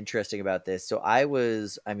found interesting about this, so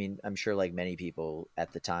I'm sure like many people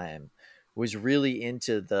at the time, was really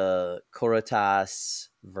into the Coritas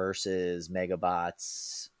versus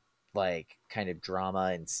Megabots, kind of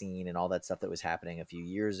drama and scene and all that stuff that was happening a few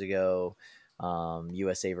years ago.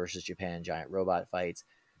 USA versus Japan giant robot fights.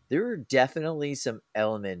 There are definitely some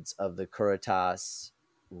elements of the Coritas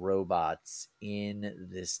robots in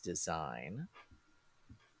this design.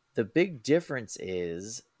 The big difference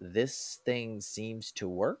is this thing seems to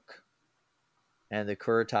work, and the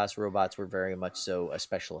Coritas robots were very much so a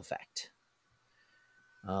special effect.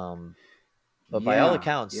 But by all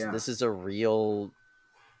accounts, this is a real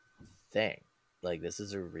thing. This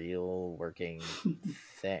is a real working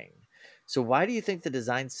thing. So why do you think the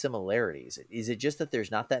design similarities? Is it just that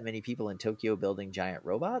there's not that many people in Tokyo building giant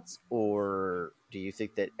robots? Or do you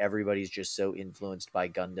think that everybody's just so influenced by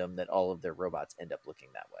Gundam that all of their robots end up looking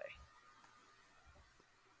that way?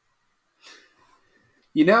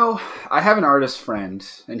 You know, I have an artist friend,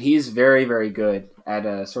 and he's very, very good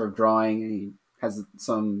at sort of drawing. has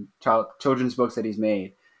some children's books that he's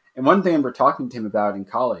made. And one thing we're talking to him about in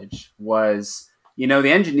college was,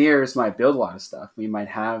 the engineers might build a lot of stuff. We might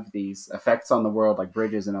have these effects on the world like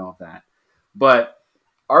bridges and all of that. But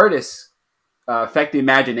artists affect the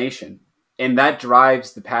imagination, and that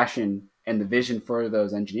drives the passion and the vision for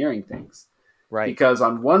those engineering things. Right. Because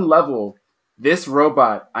on one level, this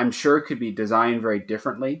robot, I'm sure, could be designed very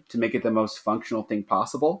differently to make it the most functional thing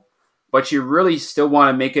possible. But you really still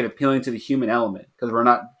want to make it appealing to the human element, because we're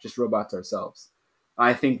not just robots ourselves.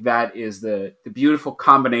 I think that is the beautiful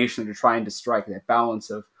combination that you're trying to strike, that balance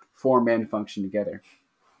of form and function together.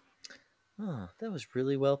 Oh, that was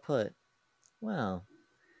really well put. Wow.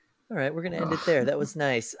 All right, we're going to end it there. That was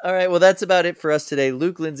nice. All right, well, that's about it for us today.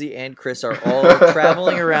 Luke, Lindsay, and Chris are all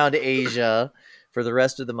traveling around Asia for the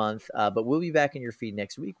rest of the month, but we'll be back in your feed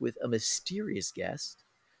next week with a mysterious guest,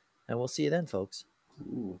 and we'll see you then, folks.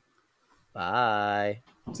 Ooh. Bye.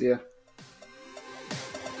 See ya.